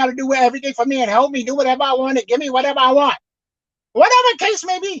everybody got to do everything for me and help me do whatever I want and give me whatever I want. Whatever the case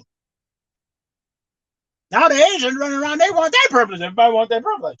may be. Now the Asians running around, they want their privilege. Everybody wants their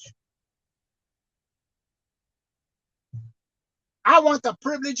privilege. I want the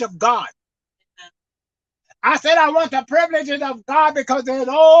privilege of God. I said I want the privileges of God because there's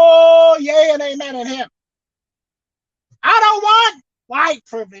oh yay and amen in him. I don't want white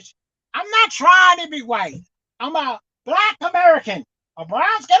privilege. I'm not trying to be white. I'm a black American, a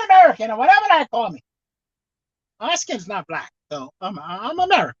brown skin American, or whatever they call me. My skin's not black, so I'm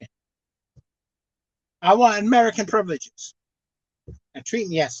American. I want American privileges and treat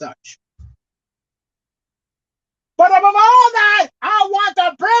me as such. But above all that, I want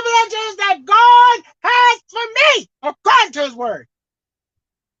the privileges that God has for me, according to his word.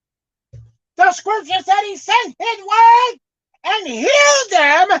 The scripture said he sent his word and healed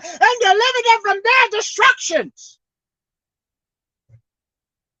them and delivered them from their destructions.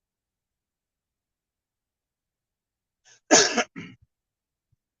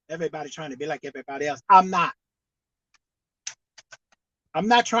 Everybody trying to be like everybody else. I'm not. I'm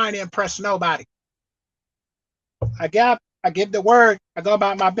not trying to impress nobody. I give the word. I go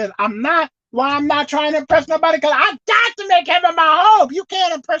about my business. I'm not trying to impress nobody because I got to make heaven my home. You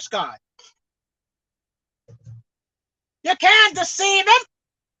can't impress God. You can't deceive him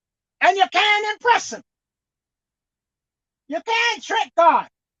and you can't impress him. You can't trick God.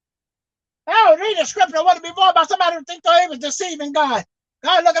 I was reading a scripture what before about somebody who thinks they was deceiving God.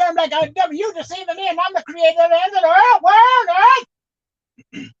 God look at him like, you deceiving me and I'm the creator of the end of the world.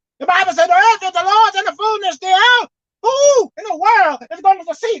 The Bible said the earth is the Lord's and the fullness thereof. Who in the world is going to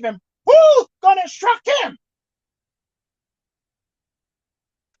deceive him? Who's going to instruct him?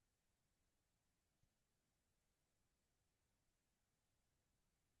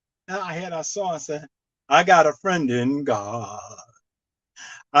 Now I hear that song say, I got a friend in God.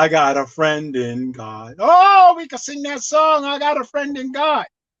 I got a friend in God. Oh, we can sing that song. I got a friend in God.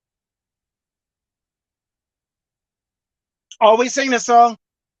 Oh, we sing the song.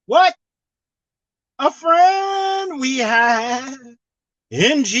 What a friend we have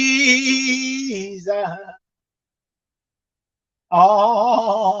in Jesus.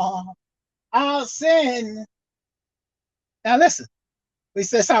 All our sin. Now listen, we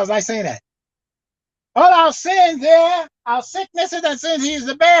said sounds like saying that. All our sins there, our sicknesses and sins he's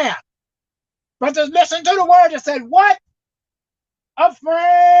the bear. But just listen to the word that said, what a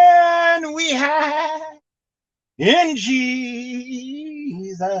friend we have in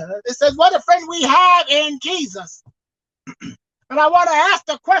Jesus. It says, what a friend we have in Jesus. But I want to ask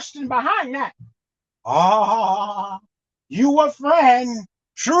the question behind that. Are you a friend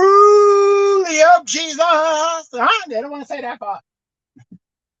truly of Jesus? They don't want to say that part.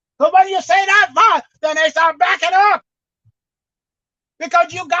 But when you say that part, then they start backing up.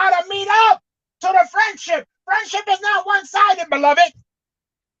 Because you got to meet up to the friendship. Friendship is not one-sided, beloved.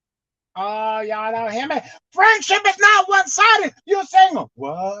 Oh, y'all don't hear me? Friendship is not one-sided. You're saying,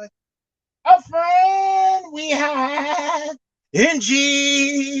 what a friend we have in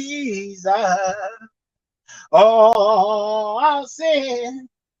Jesus. Oh, I'll sin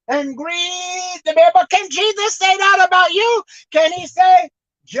and grieve the bear. But can Jesus say that about you? Can he say,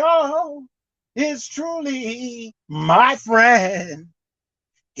 Joe is truly my friend?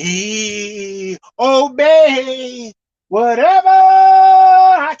 He obey whatever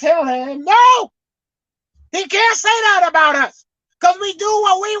I tell him. No, he can't say that about us because we do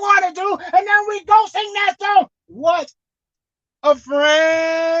what we want to do and then we go sing that song. What a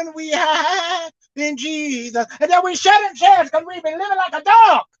friend we have in Jesus. And then we shed in chairs because we've been living like a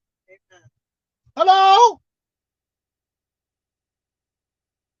dog. Hello?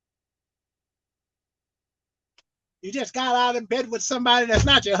 You just got out of bed with somebody that's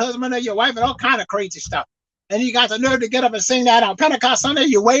not your husband or your wife and all kind of crazy stuff. And you got the nerve to get up and sing that on Pentecost Sunday.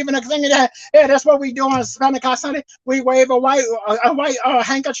 You're waving and singing that. Yeah, that's what we do on Pentecost Sunday. We wave a white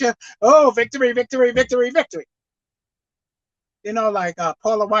handkerchief. Oh, victory, victory, victory, victory. You know, like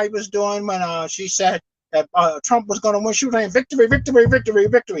Paula White was doing when she said that Trump was going to win. She was saying victory, victory, victory,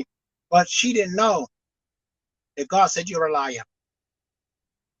 victory. But she didn't know that God said you're a liar.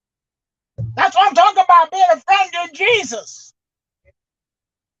 That's what I'm talking about, being a friend in Jesus.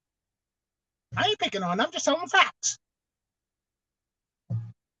 I ain't picking on them, I'm just telling facts.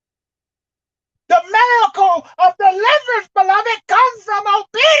 The miracle of deliverance, beloved, comes from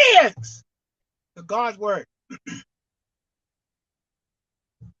obedience to God's word.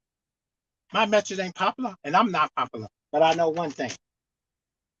 My message ain't popular, and I'm not popular, but I know one thing.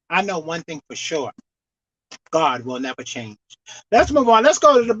 I know one thing for sure. God will never change. Let's move on. Let's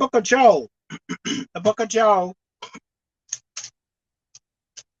go to the book of Job. The book of Job.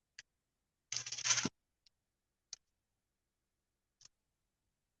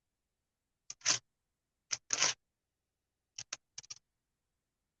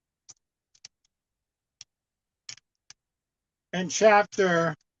 In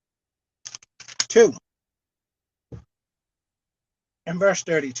chapter 2 and verse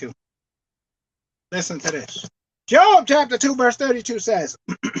 32. Listen to this. Job chapter 2 verse 32 says,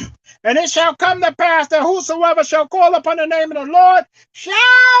 and it shall come to pass that whosoever shall call upon the name of the Lord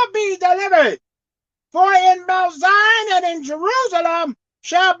shall be delivered. For in Mount Zion and in Jerusalem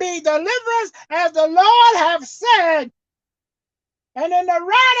shall be deliverance, as the Lord hath said, and in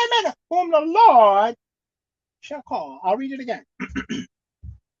the remnant whom the Lord shall call. I'll read it again.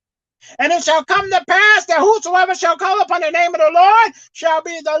 And it shall come to pass that whosoever shall call upon the name of the Lord shall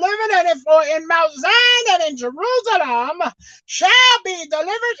be delivered. And if in Mount Zion and in Jerusalem shall be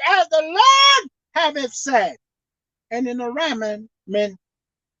delivered, as the Lord hath said, and in the remnant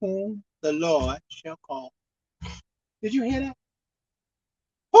whom the Lord shall call. Did you hear that?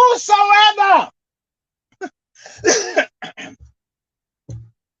 Whosoever.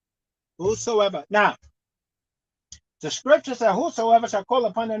 Whosoever. Now, the scripture says, whosoever shall call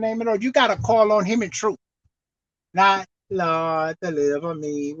upon the name of the Lord, you got to call on him in truth. Not, Lord, deliver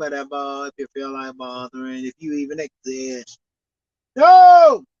me, whatever, if you feel like bothering, if you even exist.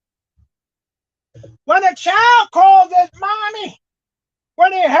 No! When a child calls his mommy,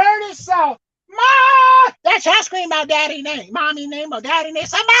 when he heard his sound, Ma! That child scream out daddy name, mommy name, or daddy name.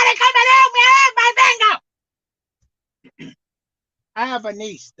 Somebody come and help me, I have my finger! I have a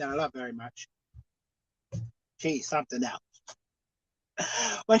niece that I love very much. She's something else.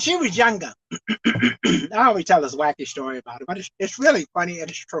 When she was younger, I always tell this wacky story about it, but it's really funny and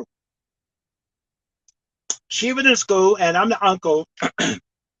it's true. She was in school, and I'm the uncle.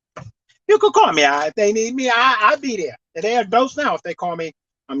 You could call me. If they need me, I'll be there. They're adults now. If they call me,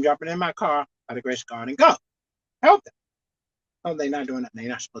 I'm jumping in my car by the grace of God and go. Help them. Oh, they're not doing that. They're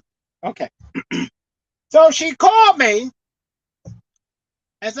not supposed to. Okay. So she called me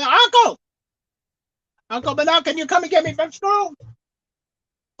and said, Uncle Bernard, can you come and get me from school?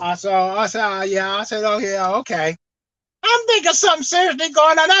 I said, yeah. I said, oh, yeah, okay. I'm thinking something seriously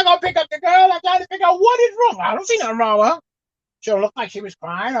going on. I'm going to pick up the girl. I'm trying to figure out what is wrong. I don't see nothing wrong with her. She don't look like she was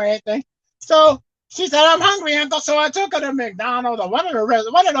crying or anything. So she said, I'm hungry, Uncle. So I took her to McDonald's or one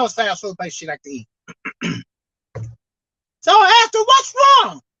of those fast food places she like to eat. So I asked her, what's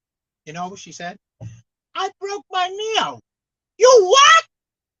wrong? You know what she said? I broke my nail. You what?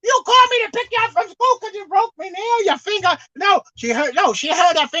 You called me to pick you up from school because you broke my nail, your finger. No, she hurt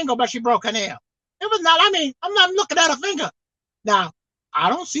her finger, but she broke her nail. It was not, I'm not looking at her finger. Now, I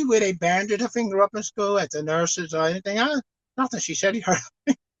don't see where they bandaged her finger up in school at the nurses or anything. Nothing. She said he hurt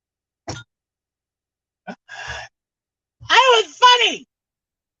her. I was funny.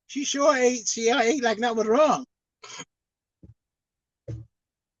 She sure ate. She ate like nothing was wrong.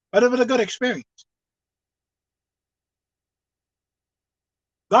 But it was a good experience.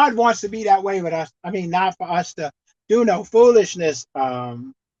 God wants to be that way with us. Not for us to do no foolishness. But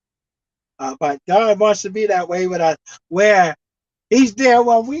God wants to be that way with us, where He's there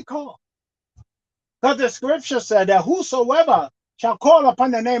when we call. Because the scripture said that whosoever shall call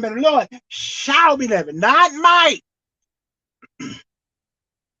upon the name of the Lord shall be delivered, not might.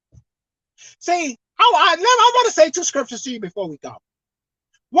 See, I want to say two scriptures to you before we go.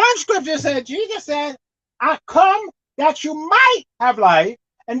 One scripture said, Jesus said, I come that you might have life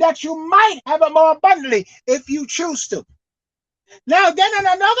and that you might have it more abundantly if you choose to. Now, then in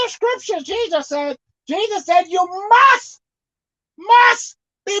another scripture, Jesus said, you must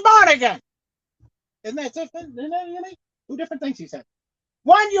be born again. Isn't that different? Isn't that unique? Two different things he said.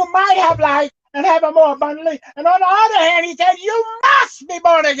 One, you might have life and have it more abundantly. And on the other hand, he said, you must be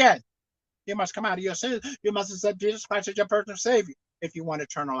born again. You must come out of your sins. You must accept Jesus Christ as your personal Savior if you want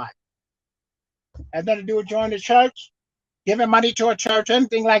eternal life. Has nothing to do with joining the church, giving money to a church,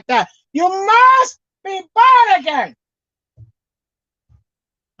 anything like that. You must be born again.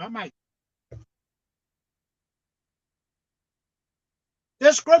 I might.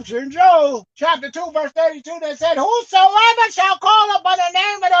 This scripture in Job chapter 2, verse 32, that said, whosoever shall call upon the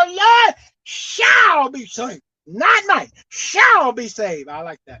name of the Lord shall be saved. Not might, shall be saved. I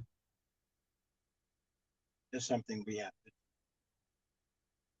like that. There's something we have to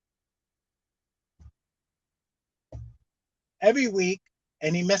do. Every week,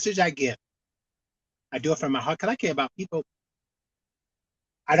 any message I give, I do it from my heart because I care about people.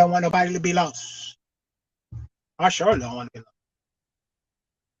 I don't want nobody to be lost. I sure don't want to be lost.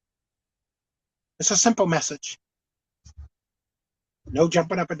 It's a simple message. No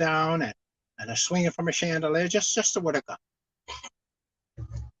jumping up and down and a swinging from a chandelier, just the word of God.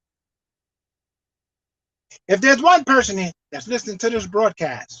 If there's one person here that's listening to this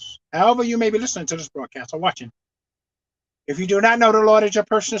broadcast, however you may be listening to this broadcast or watching, if you do not know the Lord as your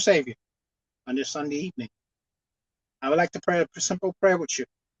personal Savior on this Sunday evening, I would like to pray a simple prayer with you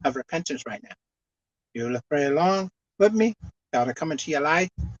of repentance right now. You'll pray along with me. God will come into your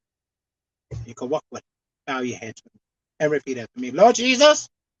life. You can walk with me. Bow your heads with me and repeat after me. Lord Jesus,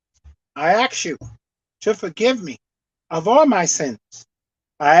 I ask you to forgive me of all my sins.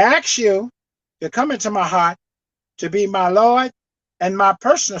 I ask you to come into my heart to be my Lord and my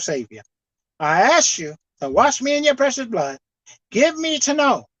personal Savior. I ask you to wash me in your precious blood. Give me to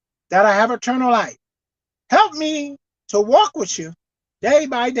know that I have eternal life. Help me to walk with you day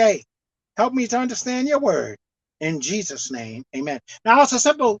by day. Help me to understand your word. In Jesus' name, amen. Now, it's a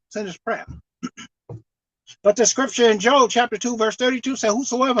simple sinner's prayer. But the scripture in Job chapter 2, verse 32 says,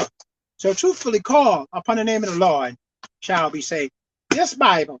 whosoever shall truthfully call upon the name of the Lord shall be saved. This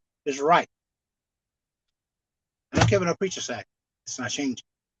Bible is right. I don't care what no preacher says. It's not changing.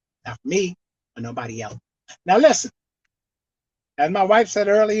 Not for me or nobody else. Now listen. As my wife said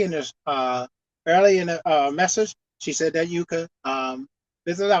early in this message, she said that you could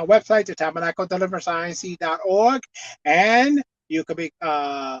visit our website, the tabernacledeliverancinc.org, and you could be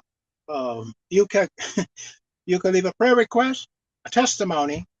you could leave a prayer request, a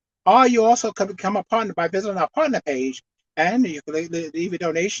testimony, or you also could become a partner by visiting our partner page, and you can leave a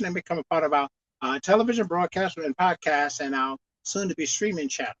donation and become a part of our television broadcast and podcast and our soon-to-be streaming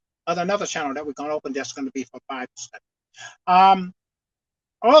channel. Another channel that we're going to open that's going to be for Bible study.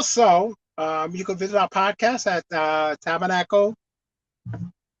 Also, you can visit our podcast at Tabernacle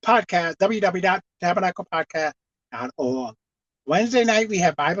Podcast, www.tabernaclepodcast.org. Wednesday night, we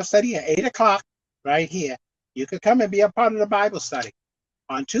have Bible study at 8 o'clock right here. You can come and be a part of the Bible study.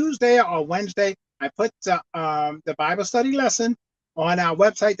 On Tuesday or Wednesday, I put the Bible study lesson on our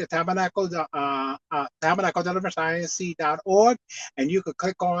website, the tabernacledeliverancinc.org, and you could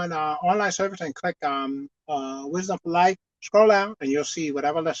click on online service and click Wisdom for Life. Scroll out, and you'll see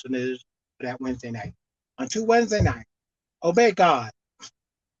whatever lesson is for that Wednesday night. Until Wednesday night, obey God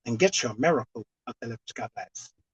and get your miracle of deliverance. God bless.